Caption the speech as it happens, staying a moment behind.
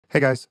Hey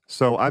guys,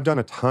 so I've done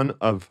a ton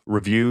of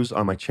reviews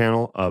on my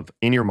channel of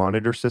in-ear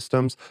monitor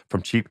systems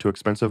from cheap to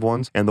expensive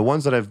ones. And the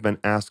ones that I've been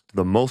asked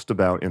the most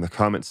about in the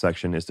comment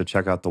section is to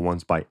check out the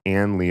ones by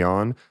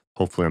Anleon.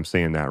 Hopefully I'm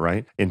saying that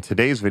right. In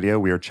today's video,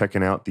 we are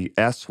checking out the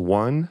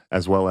S1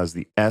 as well as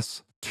the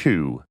S2.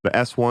 The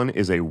S1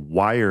 is a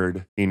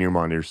wired in-ear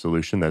monitor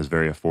solution that is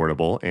very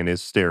affordable and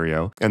is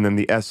stereo. And then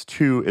the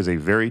S2 is a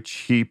very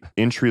cheap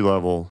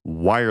entry-level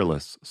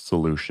wireless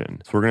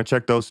solution. So we're going to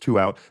check those two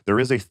out. There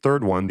is a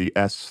third one, the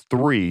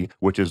S3,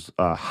 which is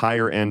a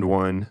higher end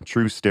one,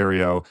 true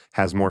stereo,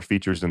 has more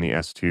features than the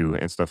S2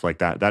 and stuff like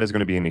that. That is going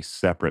to be in a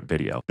separate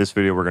video. This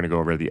video, we're going to go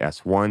over the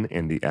S1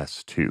 and the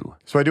S2.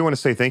 So I do want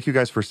to say thank you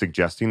guys for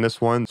suggesting this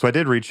one. So I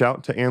did reach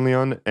out to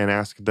Anleon and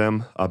ask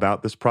them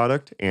about this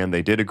product, and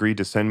they did agree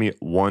to send me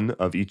one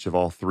of each of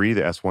all three,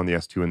 the S1, the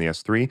S2, and the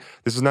S3.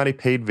 This is not a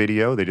paid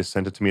video. They just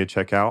sent it to me to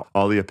check out.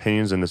 All the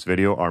opinions in this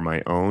video are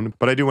my own,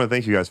 but I do want to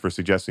thank you guys for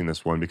suggesting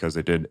this one because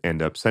they did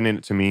end up sending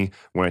it to me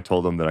when I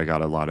told them that I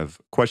got a lot of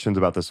questions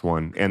about this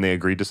one, and they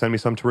agreed to send me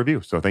some to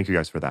review. So thank you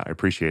guys for that. I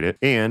appreciate it.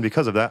 And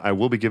because of that, I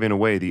will be giving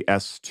away the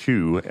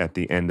S2 at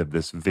the end of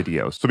this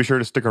video. So be sure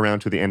to stick around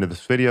to the end of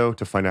this video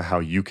to find out how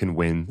you can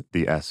win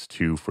the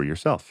S2 for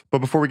yourself. But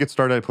before we get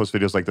started, I post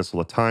videos like this all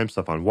the time,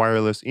 stuff on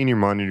wireless, in-ear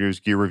monitors,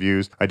 gear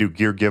reviews. I do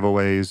gear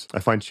giveaways. I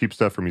find cheap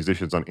stuff for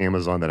musicians on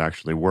Amazon that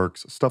actually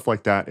works, stuff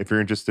like that. If you're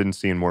interested in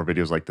seeing more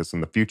videos like this in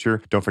the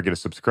future, don't forget to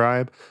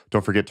subscribe.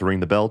 Don't forget to ring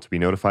the bell to be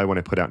notified when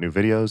I put out new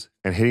videos,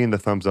 and hitting the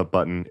thumbs up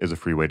button is a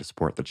free way to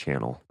support the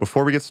channel.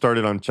 Before we get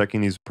started on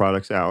checking these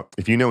products out,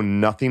 if you know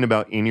nothing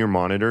about in-ear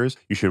monitors,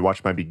 you should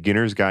watch my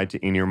beginner's guide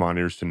to in-ear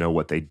monitors to know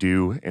what they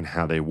do and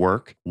how they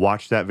work.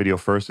 Watch that video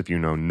first if you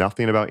know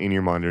nothing about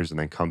in-ear monitors, and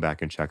then come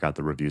back and check out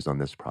the reviews on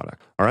this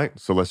product. All right,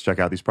 so let's check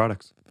out these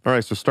products. All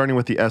right, so starting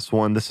with the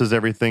S1, this is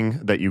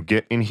everything that you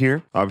get in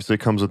here. Obviously, it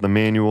comes with the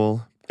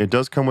manual. It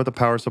does come with a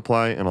power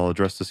supply, and I'll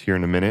address this here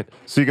in a minute.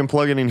 So you can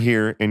plug it in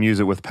here and use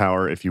it with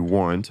power if you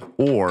want,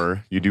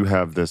 or you do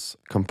have this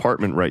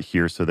compartment right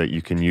here so that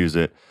you can use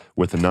it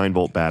with a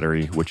 9-volt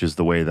battery, which is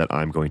the way that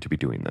I'm going to be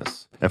doing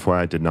this.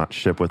 FYI, I did not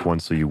ship with one,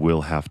 so you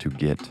will have to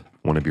get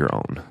one of your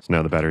own. So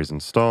now the battery's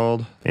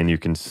installed, and you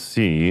can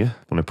see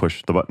when I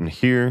push the button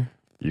here,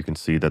 you can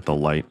see that the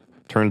light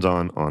turns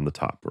on the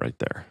top right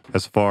there.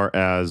 As far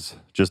as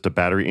just a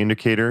battery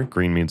indicator,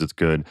 green means it's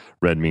good,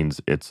 red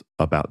means it's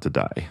about to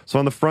die. So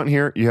on the front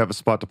here, you have a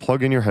spot to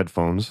plug in your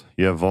headphones,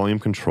 you have volume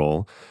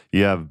control,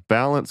 you have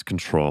balance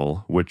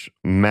control, which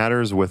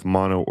matters with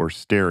mono or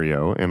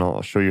stereo, and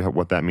I'll show you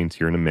what that means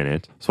here in a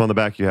minute. So on the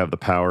back, you have the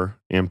power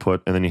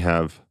input, and then you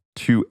have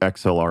 2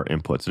 XLR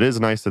inputs. It is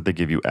nice that they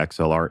give you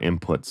XLR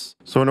inputs.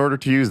 So in order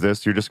to use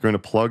this, you're just going to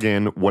plug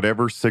in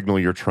whatever signal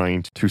you're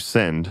trying to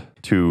send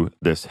to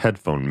this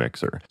headphone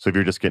mixer. So if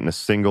you're just getting a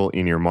single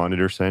in-ear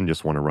monitor send,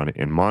 just want to run it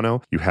in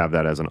mono, you have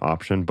that as an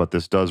option, but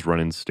this does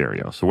run in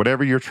stereo. So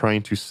whatever you're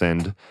trying to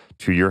send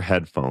to your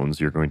headphones,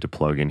 you're going to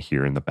plug in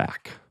here in the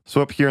back.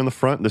 So up here in the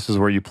front, this is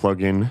where you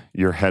plug in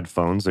your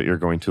headphones that you're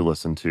going to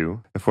listen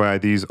to. FYI,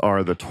 these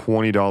are the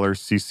 $20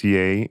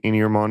 CCA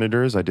in-ear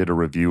monitors. I did a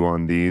review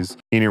on these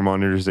in-ear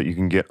monitors that you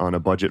can get on a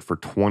budget for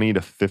 $20 to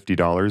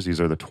 $50. These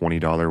are the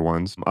 $20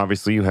 ones.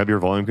 Obviously, you have your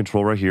volume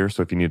control right here,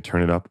 so if you need to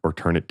turn it up or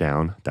turn it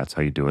down, that's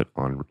how you do it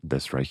on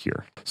this right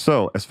here.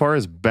 So as far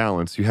as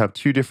balance, you have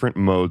 2 different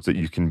modes that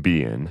you can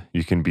be in.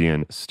 You can be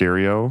in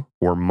stereo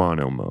or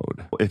mono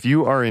mode. If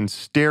you are in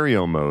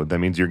stereo mode, that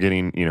means you're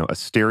getting, a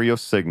stereo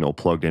signal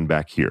plugged in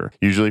back here,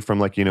 usually from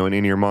like, an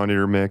in-ear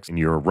monitor mix, and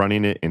you're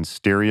running it in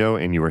stereo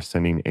and you are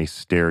sending a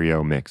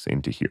stereo mix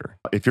into here.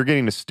 If you're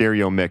getting a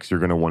stereo mix, you're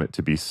going to want it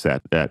to be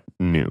set at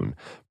noon.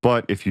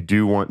 But if you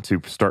do want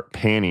to start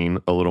panning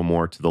a little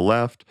more to the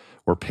left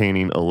or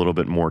panning a little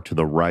bit more to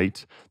the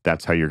right,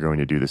 that's how you're going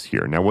to do this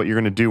here. Now, what you're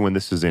going to do when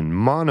this is in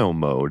mono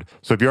mode,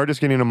 so if you are just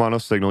getting a mono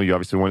signal, you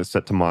obviously want it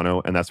set to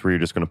mono, and that's where you're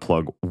just going to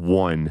plug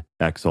 1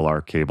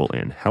 XLR cable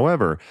in.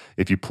 However,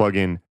 if you plug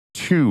in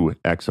 2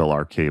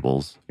 XLR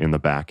cables in the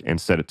back and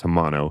set it to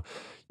mono,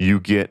 you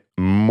get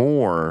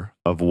more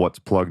of what's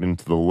plugged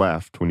into the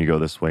left when you go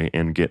this way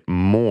and get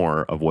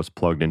more of what's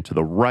plugged into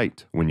the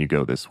right when you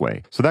go this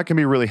way. So that can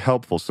be really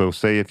helpful. So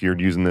say if you're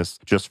using this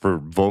just for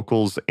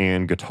vocals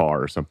and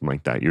guitar or something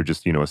like that, you're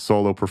just, a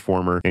solo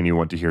performer and you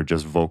want to hear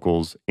just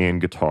vocals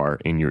and guitar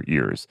in your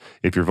ears.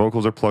 If your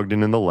vocals are plugged in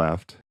the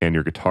left and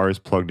your guitar is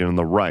plugged in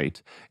the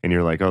right, and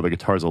you're like, oh, the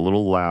guitar's a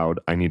little loud,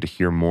 I need to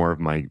hear more of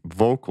my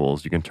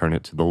vocals, you can turn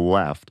it to the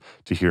left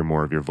to hear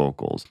more of your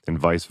vocals. And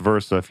vice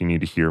versa, if you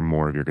need to hear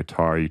more of your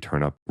guitar, you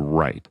turn up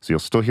right. So you'll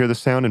still hear the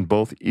sound in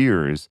both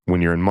ears.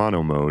 When you're in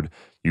mono mode,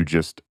 you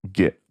just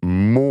get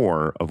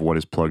more of what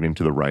is plugged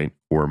into the right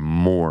or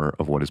more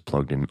of what is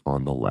plugged in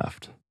on the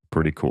left.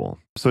 Pretty cool.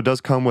 So it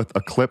does come with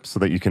a clip so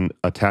that you can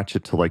attach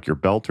it to like your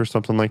belt or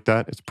something like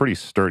that. It's pretty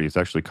sturdy. It's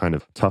actually kind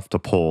of tough to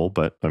pull,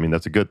 but I mean,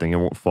 that's a good thing. It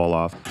won't fall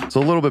off. It's a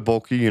little bit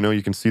bulky,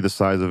 you can see the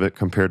size of it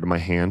compared to my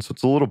hand. So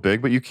it's a little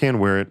big, but you can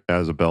wear it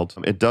as a belt.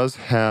 It does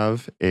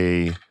have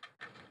a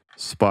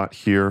spot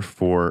here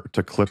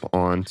to clip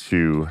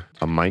onto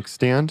a mic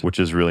stand, which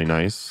is really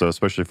nice. So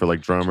especially for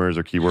like drummers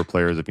or keyboard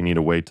players, if you need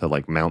a way to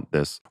like mount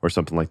this or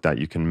something like that,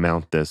 you can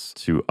mount this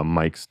to a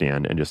mic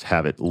stand and just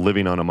have it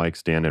living on a mic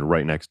stand and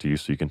right next to you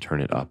so you can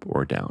turn it up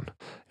or down.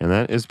 And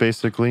that is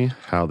basically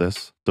how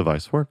this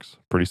device works.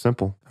 Pretty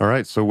simple. All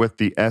right, so with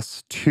the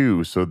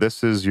S2, so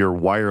this is your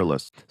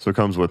wireless. So it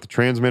comes with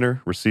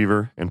transmitter,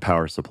 receiver, and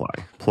power supply.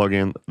 Plug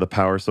in the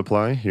power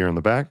supply here in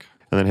the back,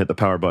 and then hit the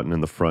power button in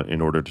the front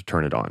in order to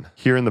turn it on.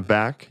 Here in the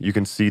back, you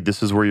can see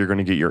this is where you're going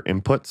to get your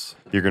inputs.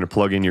 You're going to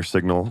plug in your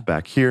signal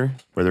back here,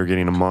 whether you're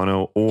getting a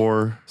mono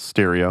or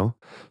stereo.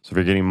 So if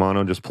you're getting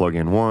mono, just plug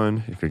in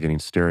 1. If you're getting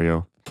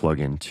stereo, plug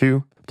in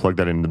 2. Plug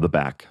that into the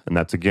back. And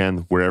that's,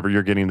 again, wherever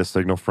you're getting the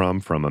signal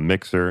from a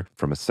mixer,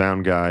 from a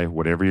sound guy,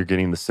 whatever you're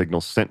getting the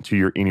signal sent to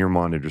your in-ear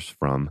monitors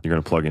from, you're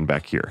going to plug in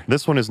back here.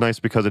 This one is nice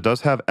because it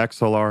does have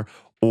XLR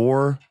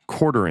or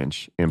 1/4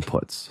 inch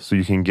inputs. So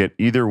you can get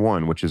either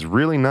one, which is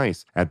really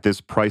nice at this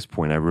price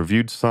point. I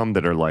reviewed some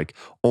that are like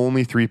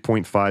only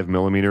 3.5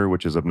 millimeter,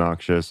 which is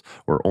obnoxious,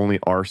 or only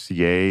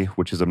RCA,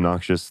 which is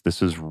obnoxious.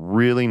 This is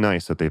really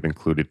nice that they've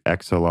included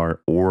XLR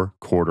or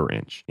 1/4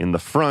 inch. In the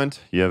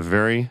front, you have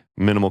very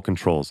minimal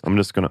controls. I'm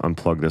just going to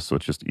unplug this so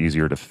it's just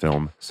easier to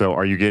film. So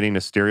are you getting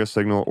a stereo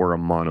signal or a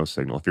mono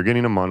signal? If you're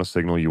getting a mono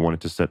signal, you want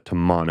it to set to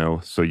mono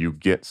so you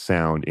get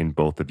sound in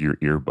both of your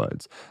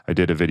earbuds. I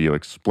did a video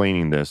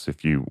explaining this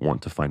if you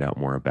want to find out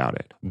more about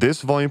it.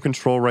 This volume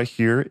control right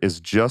here is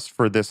just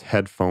for this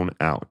headphone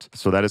out.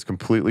 So that is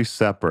completely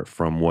separate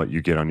from what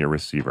you get on your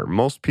receiver.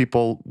 Most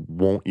people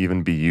won't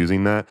even be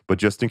using that, but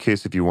just in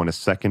case if you want a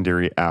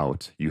secondary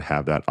out, you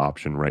have that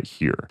option right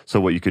here.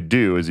 So what you could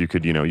do is you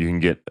can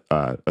get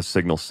a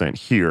signal sent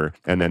here,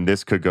 and then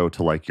this could go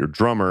to like your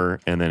drummer,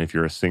 and then if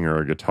you're a singer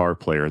or a guitar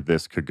player,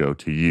 this could go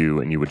to you,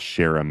 and you would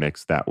share a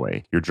mix that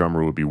way. Your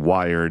drummer would be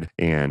wired,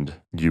 and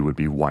you would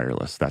be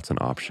wireless. That's an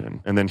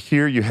option. And then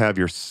here you have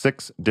your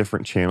 6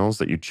 different channels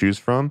that you choose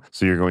from,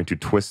 so you're going to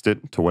twist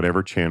it to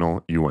whatever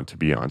channel you want to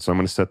be on. So I'm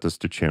going to set this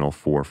to channel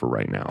 4 for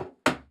right now.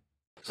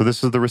 So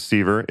this is the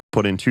receiver.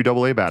 Put in 2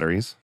 AA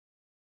batteries.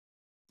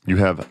 You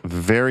have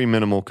very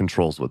minimal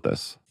controls with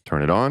this.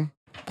 Turn it on,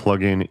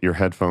 plug in your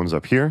headphones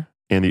up here,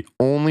 and the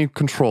only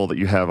control that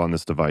you have on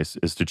this device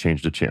is to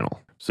change the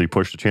channel. So you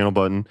push the channel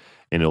button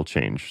and it'll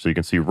change. So you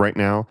can see right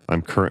now,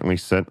 I'm currently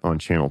set on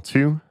channel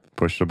 2.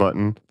 Push the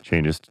button,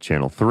 changes to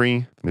channel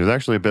 3. There's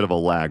actually a bit of a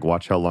lag.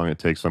 Watch how long it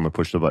takes. So I'm going to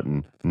push the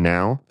button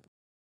now.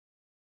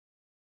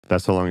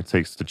 That's how long it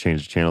takes to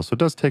change the channel. So it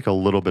does take a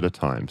little bit of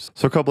time.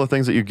 So a couple of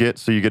things that you get.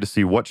 So you get to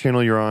see what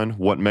channel you're on,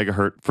 what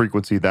megahertz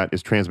frequency that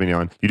is transmitting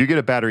on. You do get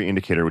a battery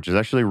indicator, which is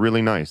actually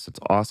really nice. It's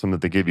awesome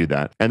that they give you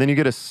that. And then you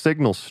get a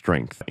signal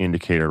strength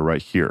indicator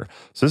right here.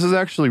 So this is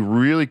actually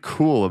really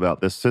cool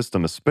about this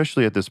system,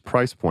 especially at this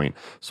price point.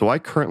 So I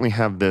currently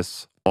have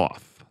this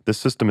off. This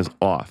system is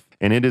off,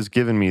 and it has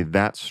given me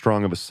that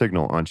strong of a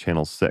signal on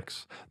channel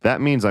 6.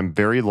 That means I'm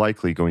very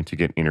likely going to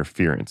get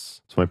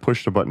interference. So when I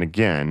push the button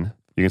again,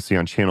 you can see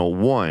on channel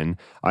 1,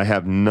 I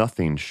have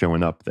nothing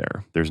showing up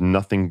there. There's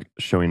nothing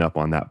showing up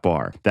on that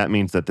bar. That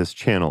means that this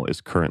channel is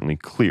currently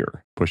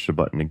clear. Push the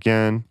button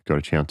again, go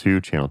to channel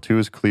 2. Channel 2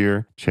 is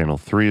clear. Channel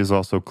 3 is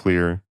also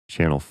clear.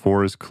 Channel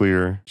 4 is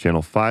clear.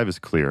 Channel 5 is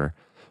clear.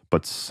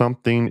 But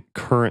something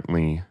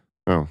currently...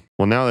 Oh,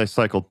 well, now that I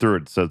cycled through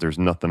it, it says there's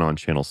nothing on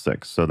channel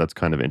 6. So that's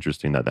kind of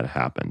interesting that that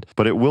happened.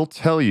 But it will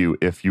tell you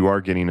if you are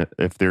getting,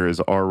 if there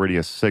is already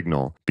a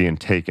signal being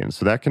taken.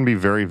 So that can be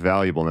very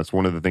valuable. And that's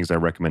one of the things I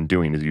recommend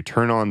doing is you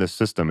turn on this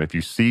system. If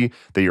you see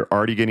that you're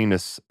already getting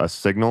a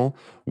signal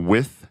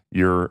with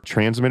your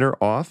transmitter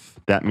off,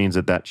 that means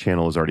that that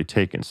channel is already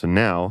taken. So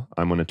now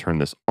I'm going to turn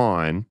this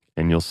on,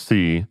 and you'll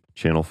see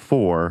channel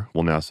 4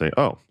 will now say,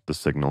 oh, the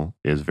signal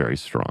is very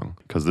strong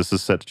because this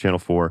is set to channel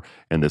 4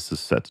 and this is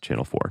set to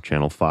channel 4.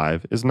 Channel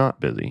 5 is not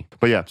busy.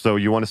 But yeah, so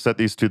you want to set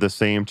these to the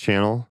same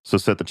channel. So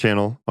set the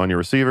channel on your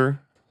receiver,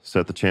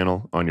 set the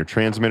channel on your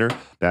transmitter.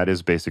 That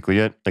is basically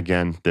it.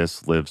 Again,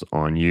 this lives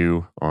on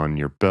you, on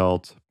your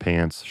belt,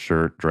 pants,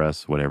 shirt,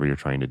 dress, whatever you're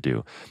trying to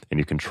do. And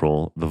you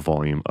control the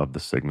volume of the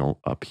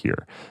signal up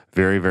here.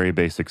 Very, very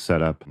basic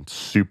setup,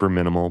 super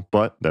minimal,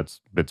 but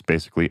it's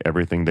basically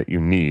everything that you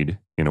need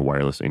in a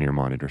wireless in-ear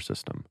monitor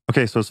system.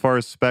 Okay, so as far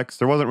as specs,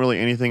 there wasn't really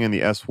anything in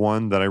the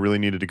S1 that I really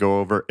needed to go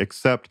over,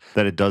 except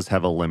that it does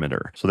have a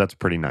limiter. So that's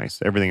pretty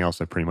nice. Everything else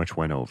I pretty much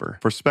went over.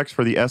 For specs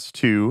for the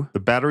S2, the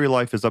battery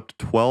life is up to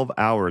 12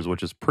 hours,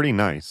 which is pretty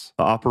nice.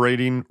 The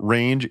operating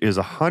range is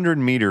 100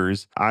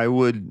 meters. I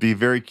would be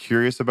very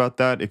curious about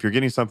that. If you're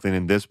getting something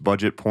in this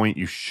budget point,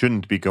 you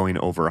shouldn't be going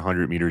over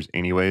 100 meters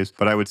anyways,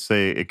 but I would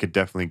say it could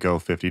definitely go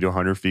 50 to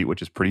 100 feet,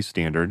 which is pretty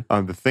standard.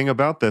 The thing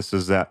about this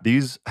is that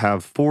these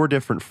have 4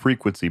 different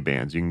frequencies frequency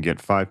bands. You can get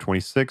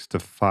 526 to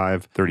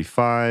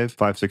 535,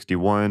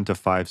 561 to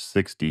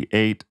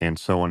 568, and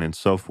so on and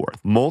so forth.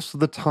 Most of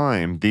the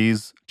time,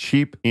 these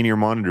cheap in-ear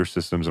monitor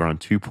systems are on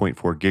 2.4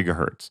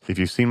 gigahertz. If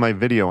you've seen my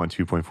video on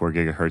 2.4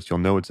 gigahertz, you'll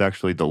know it's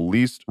actually the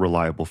least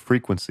reliable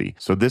frequency.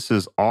 So this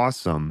is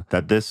awesome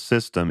that this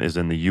system is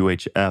in the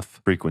UHF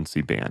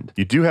frequency band.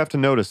 You do have to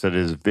notice that it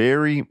is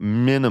very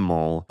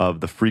minimal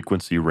of the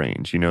frequency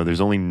range. You know,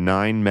 there's only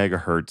 9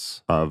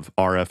 megahertz of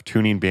RF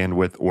tuning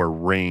bandwidth or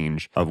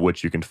range of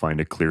which you can find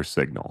a clear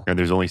signal. And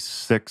there's only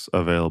 6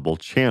 available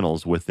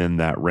channels within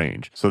that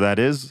range. So that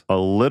is a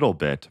little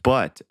bit,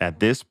 but at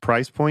this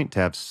price point to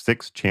have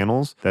 6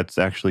 channels, that's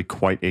actually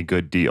quite a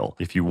good deal.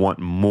 If you want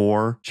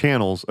more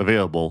channels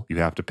available, you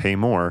have to pay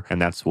more.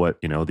 And that's what,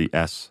 you know, the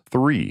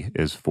S3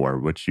 is for,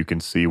 which you can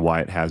see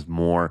why it has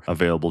more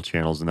available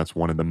channels. And that's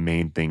one of the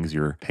main things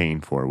you're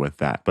paying for with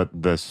that. But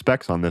the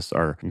specs on this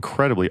are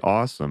incredibly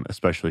awesome,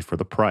 especially for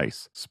the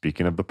price.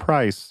 Speaking of the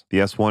price, the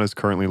S1 is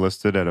currently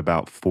listed at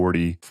about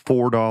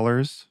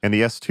 $44, and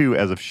the S2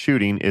 as of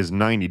shooting is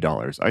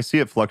 $90. I see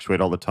it fluctuate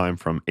all the time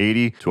from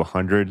 80 to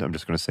 100. I'm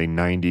just going to say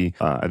 90.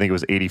 I think it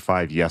was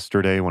 85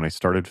 yesterday when I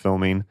started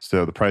filming.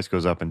 So the price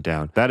goes up and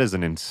down. That is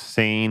an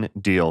insane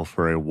deal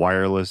for a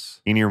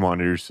wireless in-ear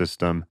monitor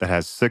system that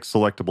has 6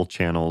 selectable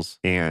channels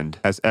and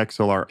has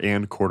XLR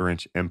and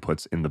quarter-inch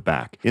inputs in the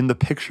back. In the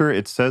picture,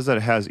 it says that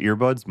it has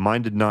earbuds.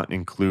 Mine did not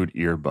include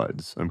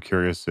earbuds. I'm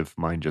curious if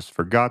mine just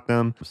forgot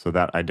them, so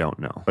that I don't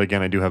know. But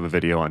again, I do have a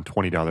video on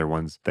 $20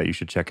 ones that you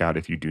should check out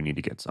if you do need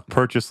to get some.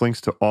 Purchase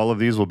links to all of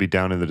these will be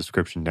down in the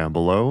description down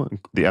below.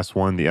 The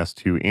S1, the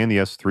S2, and the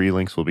S3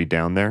 links will be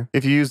down there.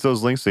 If you use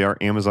those links, they are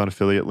Amazon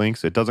affiliate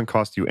links. It doesn't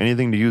cost you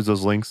anything to use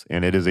those links,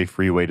 and it is a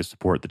free way to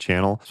support the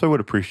channel. So I would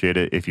appreciate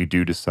it if you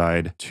do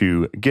decide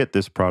to get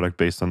this product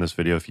based on this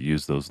video if you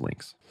use those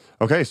links.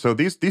 Okay, so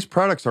these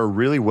products are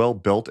really well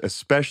built,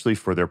 especially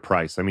for their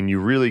price. I mean, you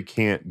really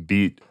can't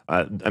beat,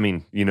 I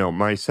mean, you know,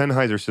 my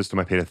Sennheiser system,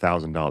 I paid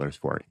 $1,000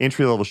 for it.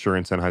 Entry-level Shure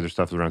and Sennheiser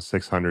stuff is around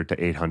 $600 to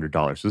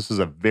 $800. So this is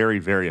a very,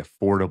 very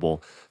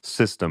affordable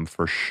system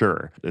for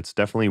sure. It's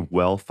definitely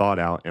well thought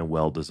out and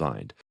well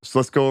designed. So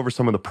let's go over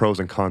some of the pros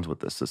and cons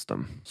with this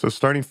system. So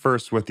starting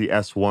first with the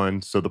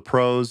S1. So the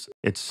pros,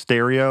 it's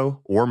stereo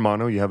or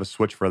mono. You have a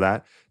switch for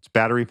that. It's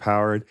battery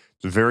powered.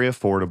 It's very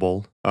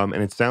affordable, and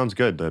it sounds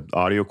good. The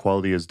audio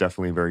quality is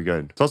definitely very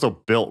good. It's also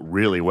built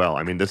really well.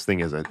 I mean, this thing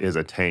is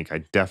a tank.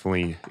 It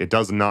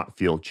does not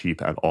feel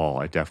cheap at all.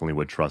 I definitely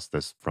would trust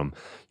this from,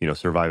 you know,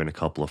 surviving a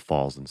couple of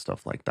falls and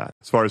stuff like that.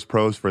 As far as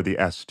pros for the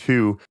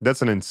S2,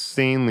 that's an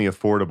insanely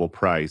affordable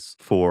price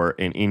for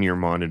an in-ear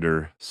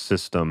monitor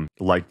system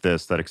like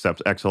this that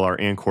accepts XLR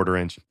and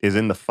quarter-inch, is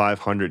in the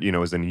 500, you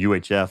know, is in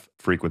UHF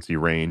frequency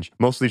range.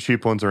 Most of the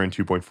cheap ones are in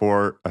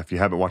 2.4. If you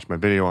haven't watched my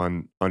video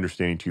on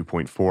understanding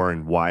 2.4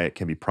 and why it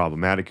can be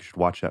problematic, you should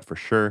watch that for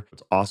sure.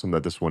 It's awesome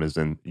that this one is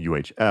in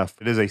UHF.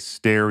 It is a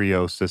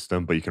stereo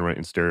system, but you can run it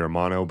in stereo or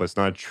mono, but it's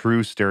not a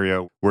true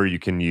stereo where you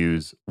can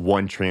use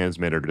one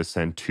transmitter to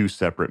send 2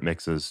 separate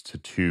mixes to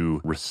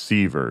 2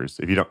 receivers.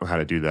 If you don't know how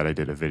to do that, I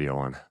did a video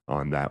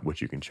on that,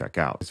 which you can check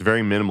out. It's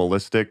very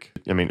minimalistic.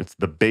 I mean, it's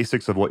the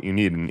basics of what you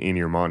need in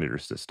your monitor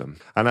system.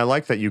 And I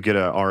like that you get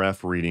a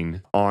RF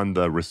reading on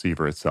the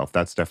receiver itself.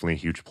 That's definitely a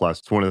huge plus.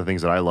 It's one of the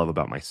things that I love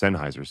about my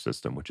Sennheiser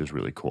system, which is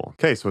really cool.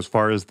 Okay, so as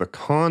far as the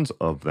cons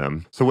of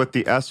them, so with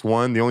the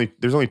S1,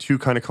 there's only 2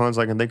 kind of cons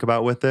I can think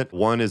about with it.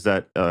 One is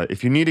that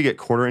if you need to get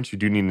quarter-inch, you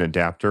do need an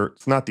adapter.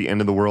 It's not the end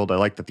of the world. I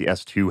like that the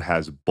S2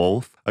 has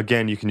both.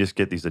 Again, you can just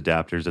get these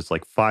adapters. It's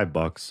like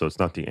 $5, so it's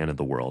not the end of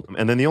the world.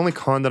 And then the only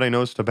con that I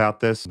noticed about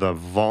this, the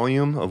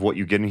volume of what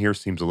you get in here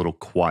seems a little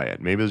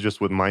quiet. Maybe it's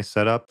just with my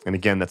setup. And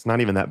again, that's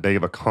not even that big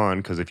of a con,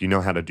 because if you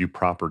know how to do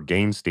proper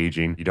gain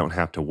staging, you don't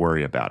have to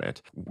worry about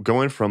it.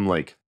 Going from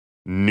like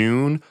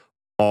noon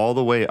all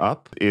the way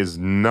up is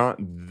not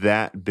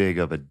that big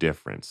of a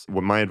difference.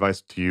 What my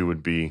advice to you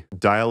would be,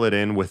 dial it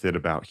in with it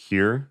about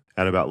here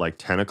at about like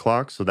 10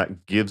 o'clock. So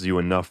that gives you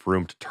enough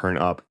room to turn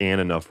up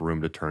and enough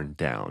room to turn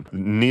down.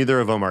 Neither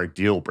of them are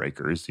deal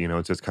breakers. You know,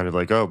 it's just kind of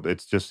like, oh,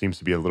 it just seems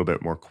to be a little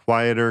bit more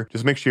quieter.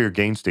 Just make sure you're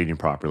gain staging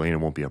properly and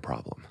it won't be a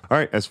problem. All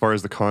right, as far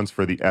as the cons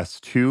for the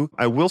S2,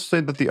 I will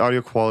say that the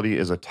audio quality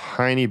is a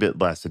tiny bit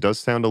less. It does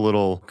sound a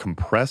little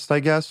compressed,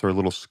 I guess, or a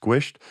little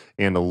squished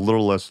and a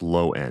little less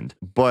low end.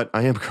 But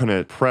I am going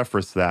to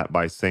preface that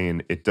by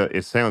saying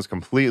it sounds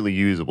completely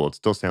usable. It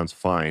still sounds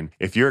fine.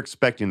 If you're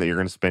expecting that you're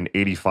going to spend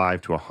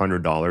 $85 to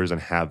 $100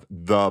 and have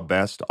the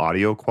best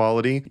audio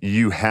quality,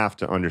 you have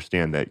to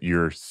understand that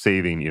you're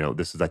saving, you know,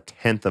 this is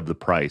 1/10 of the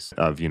price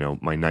of, you know,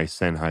 my nice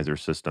Sennheiser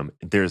system.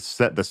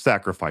 The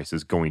sacrifice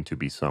is going to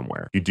be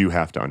somewhere. You do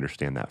have to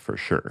understand that for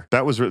sure.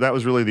 That was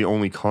really the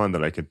only con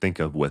that I could think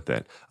of with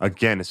it.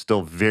 Again, it's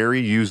still very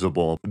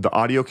usable. The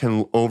audio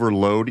can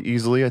overload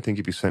easily, I think,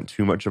 if you sent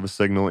too much of a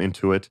signal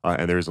into it,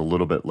 and there's a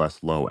little bit less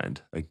low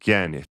end.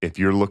 Again, if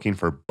you're looking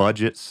for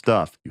budget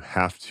stuff, you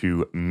have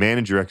to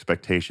manage your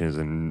expectations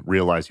and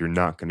realize you're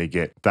not going to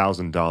get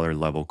 $1,000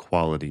 level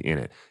quality in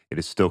it. It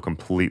is still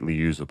completely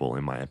usable,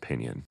 in my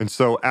opinion. And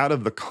so out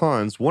of the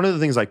cons, one of the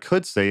things I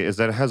could say is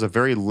that it has a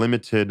very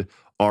limited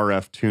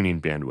RF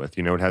tuning bandwidth.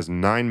 You know, it has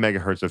 9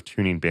 megahertz of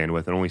tuning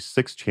bandwidth and only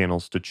 6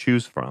 channels to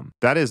choose from.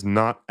 That is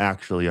not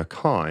actually a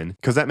con,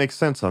 because that makes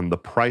sense on the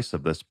price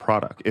of this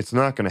product. It's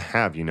not going to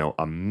have, you know,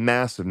 a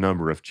massive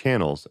number of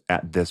channels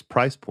at this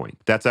price point.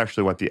 That's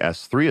actually what the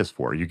S3 is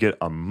for. You get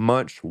a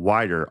much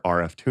wider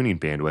RF tuning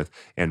bandwidth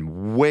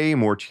and way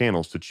more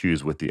channels to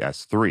choose with the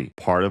S3.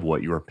 Part of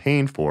what you are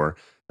paying for,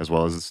 as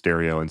well as the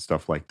stereo and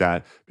stuff like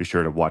that. Be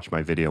sure to watch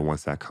my video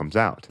once that comes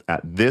out.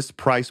 At this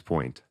price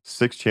point,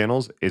 6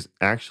 channels is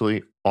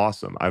actually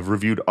awesome. I've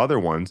reviewed other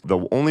ones.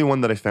 The only one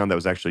that I found that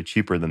was actually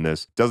cheaper than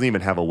this doesn't even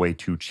have a way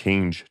to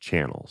change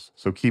channels.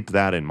 So keep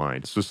that in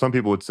mind. So some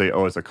people would say,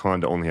 oh, it's a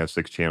con to only have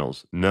 6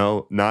 channels.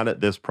 No, not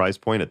at this price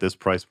point. At this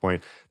price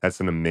point, that's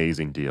an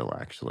amazing deal,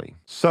 actually.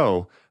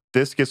 So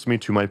this gets me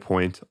to my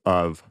point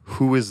of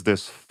who is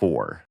this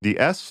for? The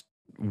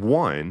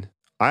S1,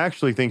 I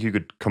actually think you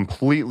could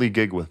completely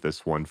gig with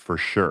this one for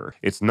sure.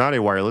 It's not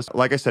a wireless.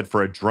 Like I said,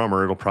 for a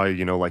drummer, it'll probably,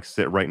 you know, like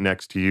sit right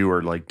next to you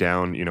or like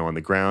down, you know, on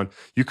the ground.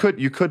 You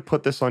could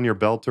put this on your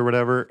belt or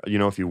whatever, you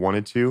know, if you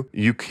wanted to.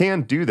 You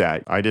can do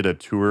that. I did a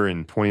tour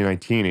in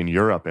 2019 in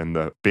Europe, and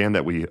the band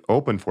that we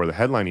opened for, the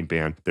headlining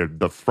band,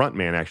 the front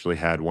man actually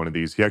had one of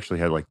these. He actually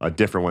had like a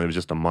different one. It was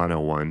just a mono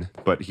one,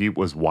 but he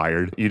was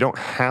wired. You don't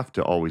have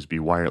to always be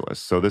wireless.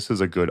 So this is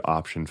a good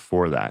option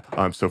for that.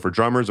 So for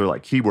drummers or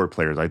like keyboard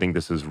players, I think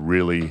this is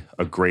really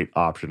a great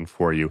option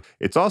for you.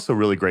 It's also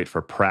really great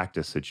for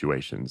practice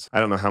situations. I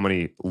don't know how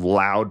many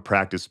loud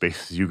practice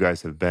spaces you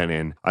guys have been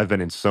in. I've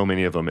been in so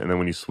many of them. And then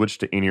when you switch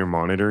to in-ear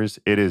monitors,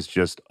 it is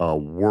just a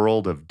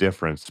world of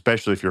difference,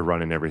 especially if you're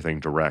running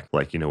everything direct,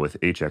 like, you know, with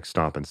HX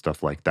Stomp and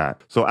stuff like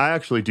that. So I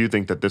actually do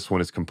think that this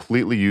one is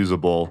completely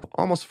usable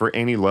almost for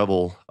any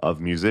level of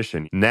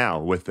musician.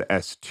 Now with the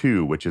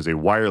S2, which is a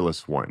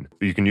wireless one,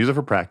 you can use it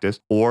for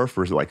practice or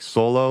for like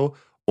solo,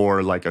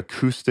 or like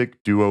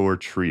acoustic, duo, or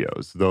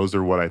trios. Those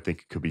are what I think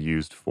it could be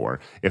used for.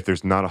 If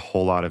there's not a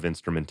whole lot of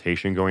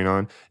instrumentation going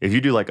on. If you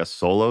do like a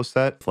solo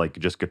set, like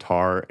just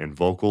guitar and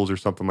vocals or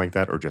something like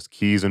that, or just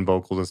keys and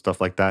vocals and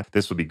stuff like that,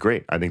 this would be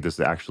great. I think this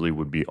actually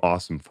would be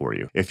awesome for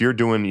you. If you're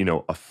doing, you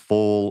know, a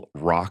full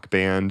rock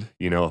band,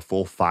 you know, a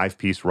full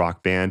 5-piece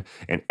rock band,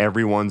 and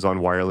everyone's on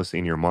wireless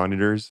in your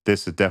monitors,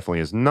 this definitely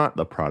is not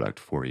the product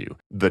for you.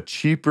 The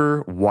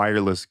cheaper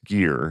wireless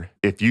gear,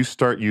 if you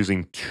start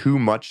using too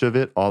much of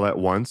it all at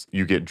once,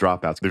 you get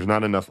dropouts. There's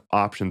not enough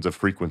options of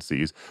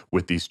frequencies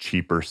with these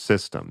cheaper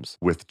systems.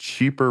 With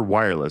cheaper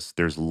wireless,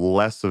 there's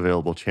less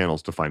available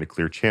channels to find a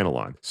clear channel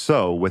on.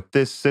 So with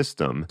this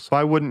system,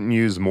 I wouldn't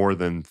use more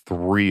than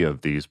 3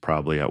 of these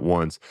probably at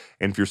once.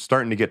 And if you're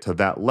starting to get to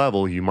that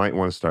level, you might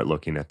want to start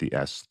looking at the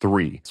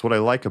S3. So what I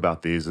like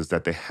about these is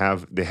that they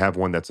have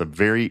one that's a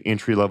very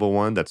entry-level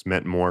one that's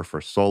meant more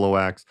for solo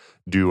acts,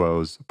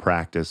 duos,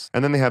 practice.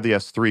 And then they have the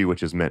S3,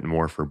 which is meant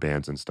more for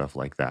bands and stuff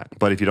like that.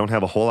 But if you don't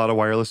have a whole lot of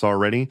wireless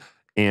already,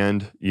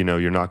 and you know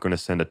you're not going to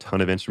send a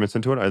ton of instruments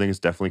into it, I think it's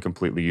definitely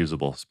completely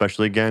usable.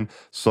 Especially again,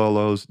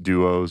 solos,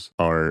 duos,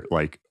 or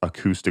like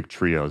acoustic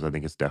trios. I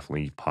think it's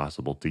definitely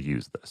possible to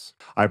use this.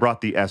 I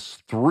brought the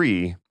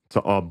S3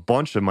 to a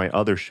bunch of my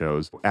other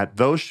shows. At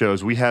those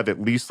shows, we have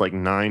at least like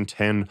 9,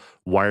 10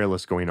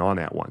 wireless going on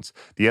at once.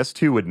 The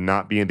S2 would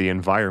not be in the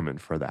environment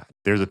for that.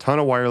 There's a ton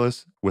of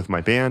wireless with my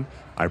band.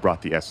 I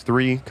brought the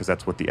S3 because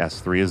that's what the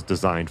S3 is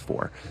designed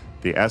for.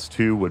 The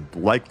S2 would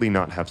likely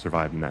not have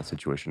survived in that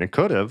situation. It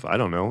could have, I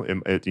don't know.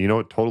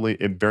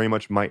 It very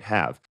much might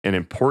have. An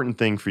important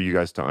thing for you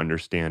guys to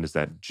understand is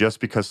that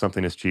just because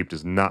something is cheap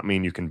does not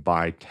mean you can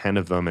buy 10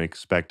 of them and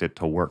expect it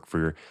to work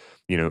for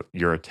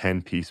you're a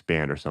 10-piece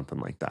band or something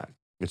like that.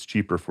 It's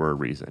cheaper for a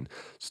reason.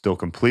 Still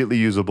completely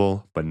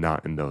usable, but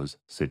not in those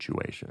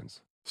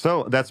situations.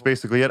 So that's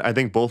basically it. I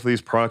think both of these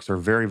products are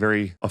very,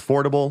 very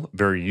affordable,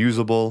 very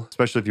usable,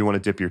 especially if you want to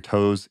dip your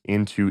toes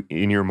into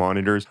in-ear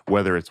monitors,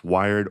 whether it's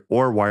wired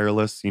or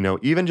wireless. You know,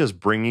 even just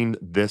bringing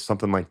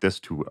something like this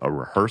to a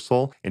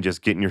rehearsal and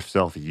just getting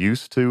yourself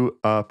used to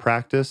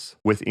practice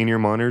with in-ear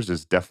monitors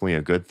is definitely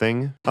a good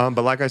thing.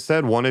 But like I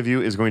said, one of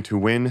you is going to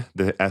win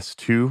the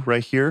S2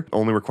 right here.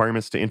 Only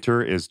requirements to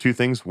enter is 2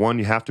 things. 1,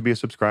 you have to be a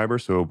subscriber,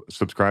 so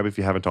subscribe if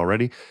you haven't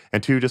already.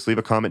 And 2, just leave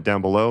a comment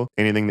down below.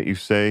 Anything that you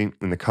say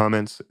in the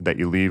comments that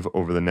you leave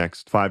over the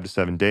next 5 to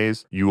 7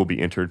 days, you will be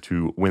entered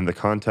to win the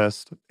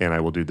contest, and I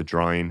will do the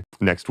drawing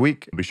next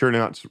week. Be sure to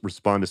not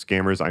respond to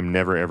scammers. I'm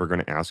never ever going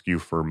to ask you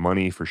for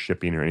money for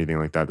shipping or anything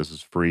like that. This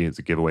is free. It's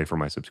a giveaway for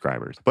my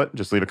subscribers. But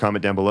just leave a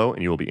comment down below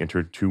and you will be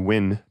entered to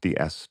win the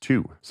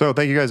S2. So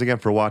thank you guys again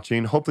for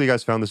watching. Hopefully you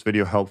guys found this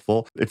video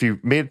helpful. If you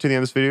made it to the end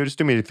of this video, just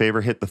do me a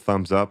favor, hit the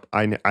thumbs up.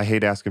 I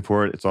hate asking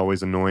for it. It's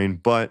always annoying,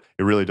 but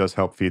it really does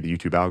help feed the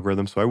YouTube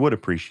algorithm, so I would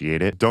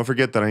appreciate it. Don't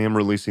forget that I am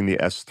releasing the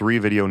S3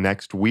 video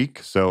next week.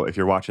 So if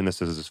you're watching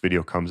this as this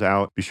video comes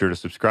out, be sure to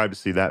subscribe to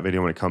see that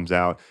video when it comes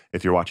out.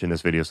 If you're watching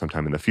this video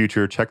sometime in the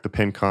future, check the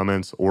pinned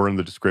comments or in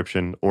the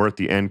description or at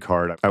the end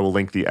card. I will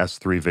link the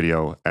S3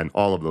 video and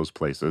all of those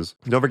places.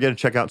 Don't forget to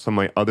check out some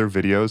of my other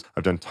videos.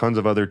 I've done tons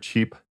of other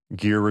cheap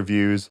gear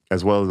reviews,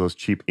 as well as those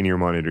cheap in-ear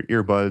monitor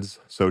earbuds.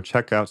 So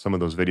check out some of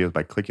those videos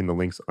by clicking the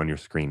links on your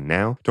screen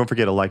now. Don't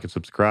forget to like and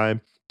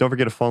subscribe. Don't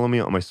forget to follow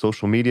me on my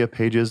social media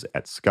pages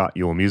at Scott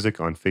Ewell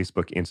Music on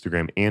Facebook,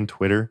 Instagram, and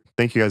Twitter.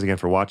 Thank you guys again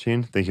for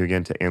watching. Thank you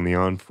again to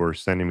Anleon for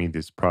sending me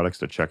these products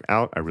to check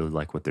out. I really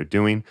like what they're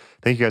doing.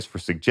 Thank you guys for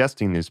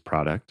suggesting this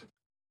product,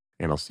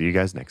 and I'll see you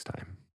guys next time.